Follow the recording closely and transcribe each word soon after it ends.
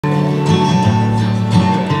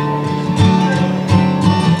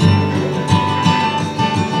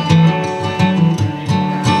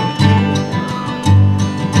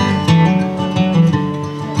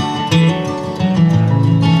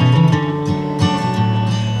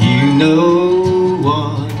know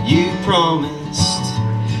what you promised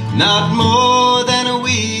not more than a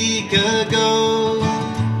week ago.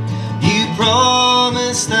 You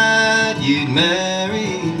promised that you'd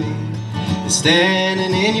marry me,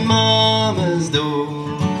 standing in your mama's door.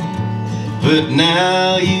 But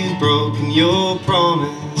now you've broken your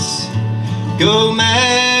promise. Go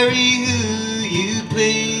marry who you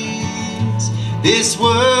please. This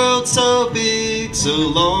world's so big, so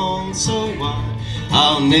long, so wide,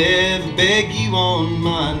 I'll never beg you on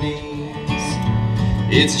my knees.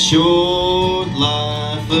 It's a short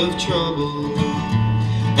life of trouble,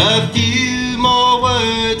 a few more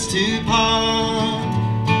words to part.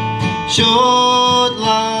 Short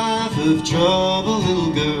life of trouble,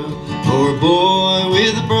 little girl, for a boy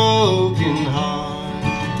with a broken heart.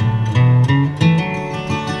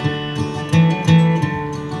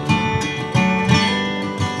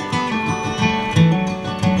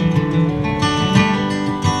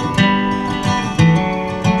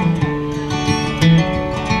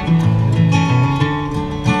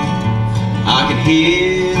 I can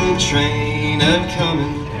hear the train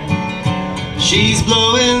a-comin'. She's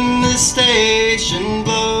blowing the station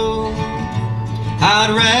blow.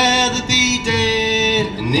 I'd rather be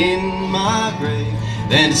dead and in my grave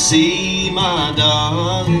than to see my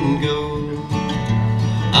darling go.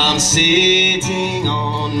 I'm sitting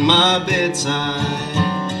on my bedside,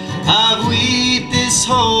 I've wept this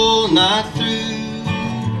whole night through.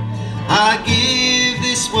 I'd give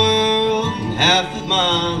this world and half of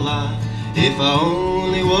my life if I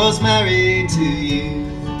only was married to you.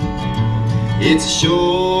 It's a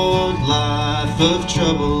short life of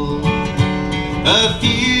trouble, a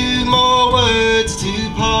few more words to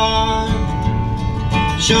part.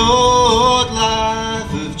 Short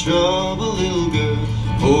life of trouble, little girl,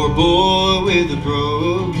 for a boy with a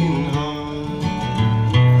broken heart.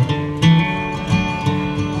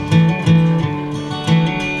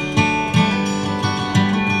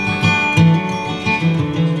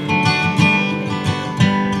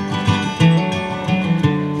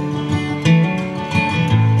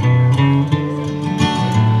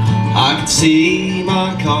 I could see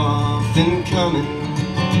my coffin coming,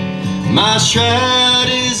 my shroud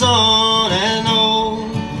is on and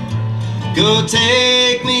on. Go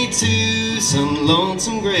take me to some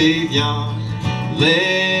lonesome graveyard,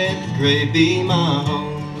 let the grave be my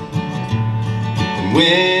home. And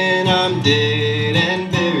when I'm dead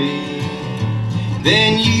and buried,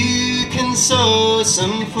 then you can sow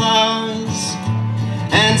some flowers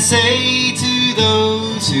and say to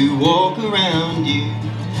those who walk around you,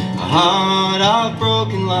 a heart I've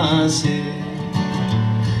broken lies here.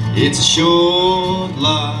 It's a short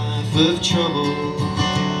life of trouble,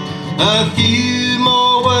 a few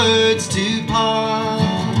more words to part.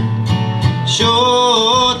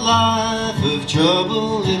 Short life of trouble,